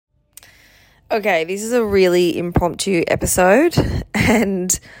Okay, this is a really impromptu episode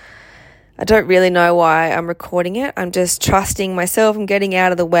and I don't really know why I'm recording it. I'm just trusting myself. I'm getting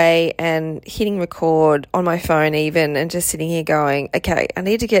out of the way and hitting record on my phone even and just sitting here going, okay, I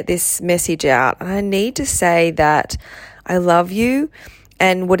need to get this message out. And I need to say that I love you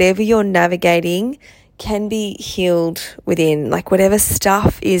and whatever you're navigating can be healed within. Like whatever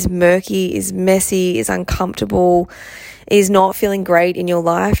stuff is murky, is messy, is uncomfortable, is not feeling great in your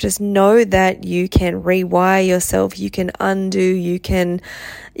life, just know that you can rewire yourself, you can undo, you can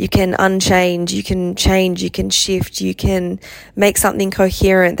unchange, you can change, you can shift, you can make something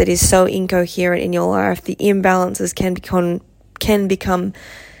coherent that is so incoherent in your life. The imbalances can become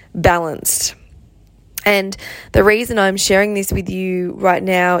balanced. And the reason I'm sharing this with you right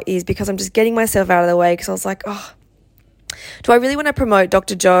now is because I'm just getting myself out of the way, because I was like, do I really want to promote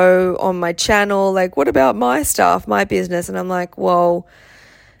Dr. Joe on my channel? Like, what about my stuff, my business? And I'm like, well,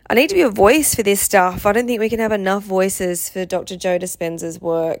 I need to be a voice for this stuff. I don't think we can have enough voices for Dr. Joe Dispenza's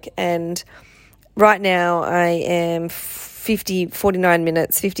work. And right now I am 50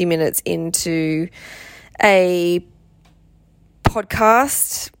 minutes into a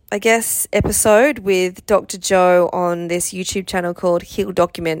podcast, I guess, episode with Dr. Joe on this YouTube channel called Heal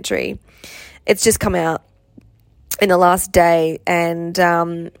Documentary. It's just come out in the last day, and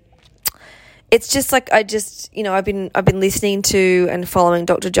it's just like I've been listening to and following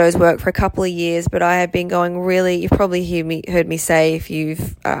Dr. Joe's work for a couple of years, but I have been going really, you've probably heard me say if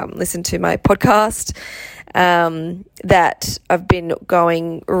you've listened to my podcast, that I've been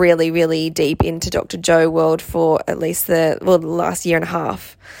going really, really deep into Dr. Joe world for at least the last year and a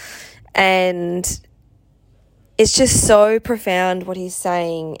half. And it's just so profound what he's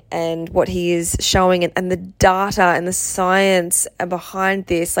saying and what he is showing, and the data and the science behind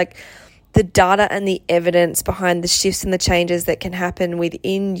this, like the data and the evidence behind the shifts and the changes that can happen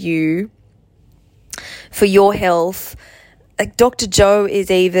within you for your health. Like Dr. Joe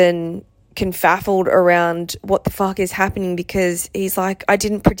is even confuffled around what the fuck is happening, because he's like, I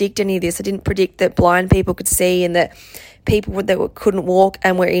didn't predict any of this. I didn't predict that blind people could see, and that people that couldn't walk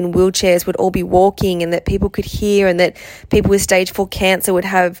and were in wheelchairs would all be walking, and that people could hear, and that people with stage 4 cancer would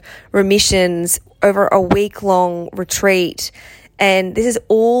have remissions over a week-long retreat. And this is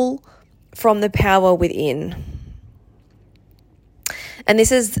all from the power within. And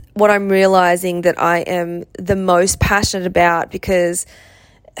this is what I'm realizing that I am the most passionate about, because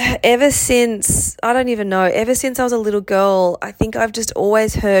ever since I was a little girl, I think I've just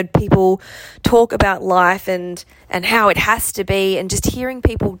always heard people talk about life and how it has to be, and just hearing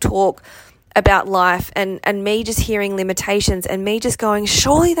people talk about life and me just hearing limitations, and me just going,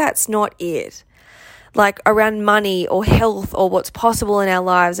 surely that's not it. Like around money or health or what's possible in our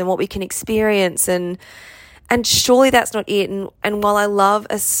lives and what we can experience, and surely that's not it. And while I love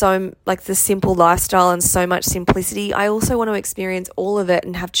the simple lifestyle and so much simplicity, I also want to experience all of it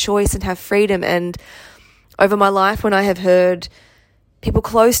and have choice and have freedom. And over my life, when I have heard people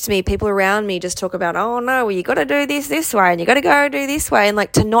close to me, people around me just talk about, oh no, well, you got to do this way, and you got to go do this way, and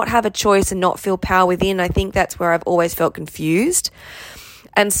like to not have a choice and not feel power within, I think that's where I've always felt confused.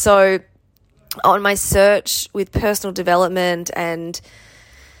 And so on my search with personal development and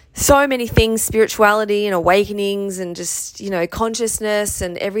so many things, spirituality and awakenings and just, consciousness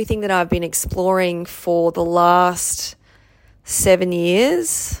and everything that I've been exploring for the last 7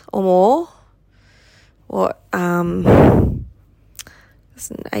 years or more.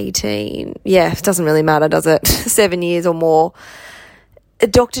 18. Yeah, it doesn't really matter, does it? 7 years or more.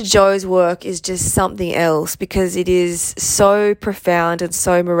 Dr. Joe's work is just something else, because it is so profound and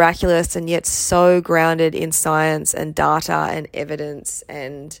so miraculous, and yet so grounded in science and data and evidence.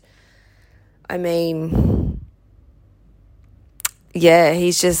 And I mean, yeah,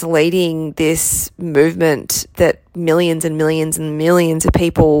 he's just leading this movement that millions and millions and millions of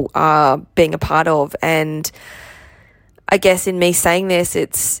people are being a part of. And I guess in me saying this,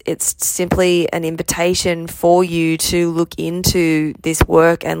 it's simply an invitation for you to look into this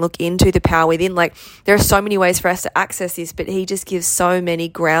work and look into the power within. Like, there are so many ways for us to access this, but he just gives so many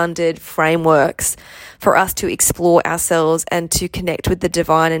grounded frameworks for us to explore ourselves and to connect with the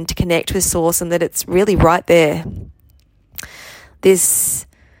divine and to connect with source, and that it's really right there. This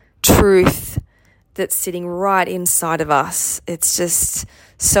truth that's sitting right inside of us. It's just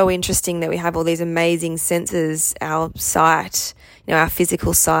so interesting that we have all these amazing senses, our sight, our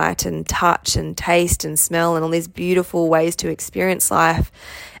physical sight and touch and taste and smell, and all these beautiful ways to experience life.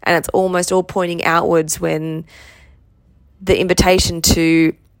 And it's almost all pointing outwards, when the invitation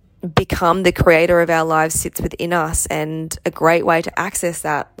to become the creator of our lives sits within us. And a great way to access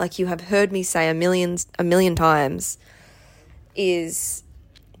that, like you have heard me say a million times, is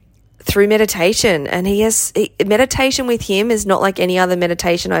through meditation. And meditation with him is not like any other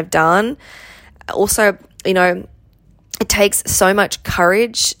meditation I've done. Also, it takes so much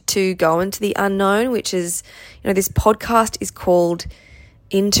courage to go into the unknown, which is, this podcast is called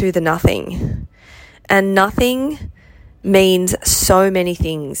Into the Nothing. And nothing means so many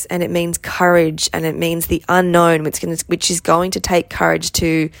things, and it means courage, and it means the unknown, which is going to take courage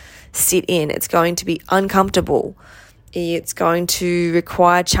to sit in. It's going to be uncomfortable. It's going to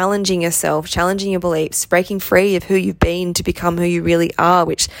require challenging yourself, challenging your beliefs, breaking free of who you've been to become who you really are,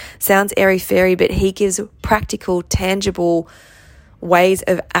 which sounds airy-fairy, but he gives practical, tangible ways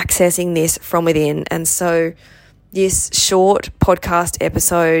of accessing this from within. And so this short podcast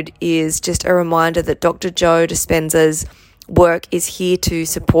episode is just a reminder that Dr. Joe Dispenza's work is here to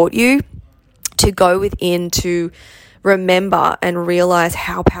support you, to go within, to remember and realize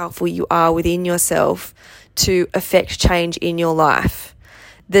how powerful you are within yourself to affect change in your life.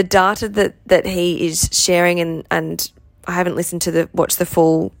 The data that he is sharing, and I haven't listened to watch the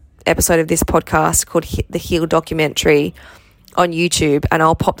full episode of this podcast called the Heal documentary on YouTube, and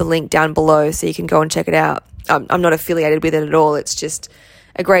I'll pop the link down below so you can go and check it out. I'm not affiliated with it at all. It's just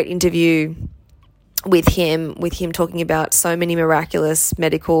a great interview with him talking about so many miraculous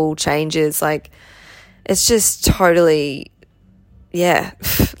medical changes. Like, it's just totally,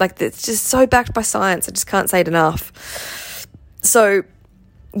 it's just so backed by science. I just can't say it enough. So,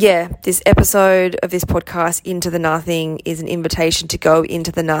 this episode of this podcast, Into the Nothing, is an invitation to go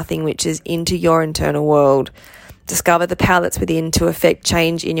into the nothing, which is into your internal world. Discover the power that's within to affect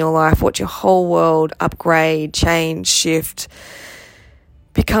change in your life. Watch your whole world upgrade, change, shift,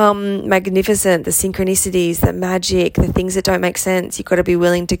 become magnificent. The synchronicities, the magic, the things that don't make sense. You've got to be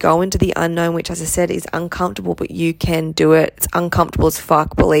willing to go into the unknown, which, as I said, is uncomfortable, but you can do it. It's uncomfortable as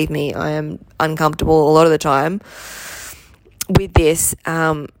fuck. Believe me, I am uncomfortable a lot of the time with this,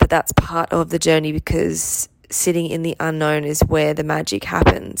 but that's part of the journey, because sitting in the unknown is where the magic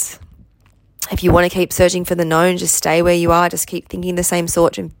happens. If you want to keep searching for the known, just stay where you are. Just keep thinking the same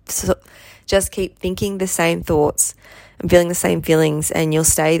thoughts and just keep thinking the same thoughts and feeling the same feelings, and you'll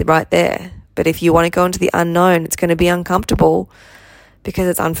stay right there. But if you want to go into the unknown, it's going to be uncomfortable because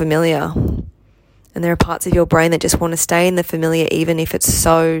it's unfamiliar. And there are parts of your brain that just want to stay in the familiar, even if it's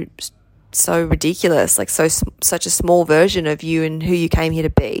so ridiculous, like such a small version of you and who you came here to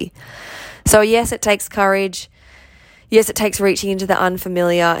be. So yes, it takes courage. Yes, it takes reaching into the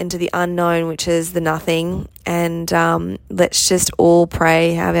unfamiliar, into the unknown, which is the nothing. And let's just all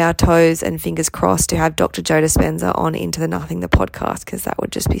pray, have our toes and fingers crossed to have Dr. Joe Dispenza on Into the Nothing, the podcast, because that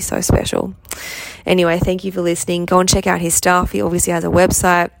would just be so special. Anyway, thank you for listening. Go and check out his stuff. He obviously has a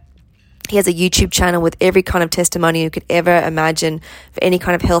website. He has a YouTube channel with every kind of testimony you could ever imagine for any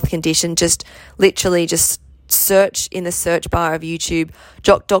kind of health condition. Just literally just search in the search bar of YouTube,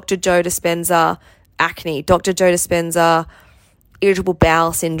 Dr. Joe Dispenza acne, Dr. Joe Dispenza irritable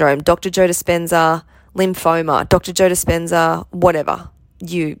bowel syndrome, Dr. Joe Dispenza lymphoma, Dr. Joe Dispenza whatever,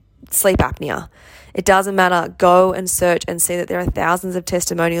 sleep apnea. It doesn't matter. Go and search and see that there are thousands of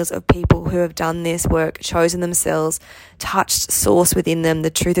testimonials of people who have done this work, chosen themselves, touched source within them, the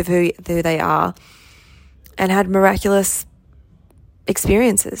truth of who they are, and had miraculous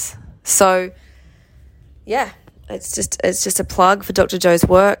experiences. So, it's just a plug for Dr. Joe's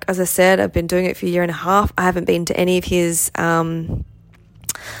work. As I said, I've been doing it for a year and a half. I haven't been to any of his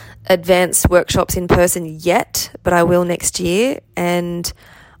advanced workshops in person yet, but I will next year. And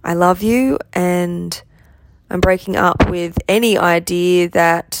I love you, and I'm breaking up with any idea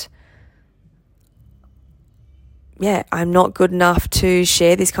that, I'm not good enough to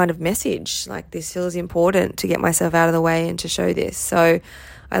share this kind of message. Like, this feels important to get myself out of the way and to show this. So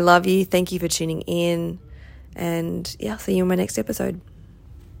I love you. Thank you for tuning in. And see you in my next episode.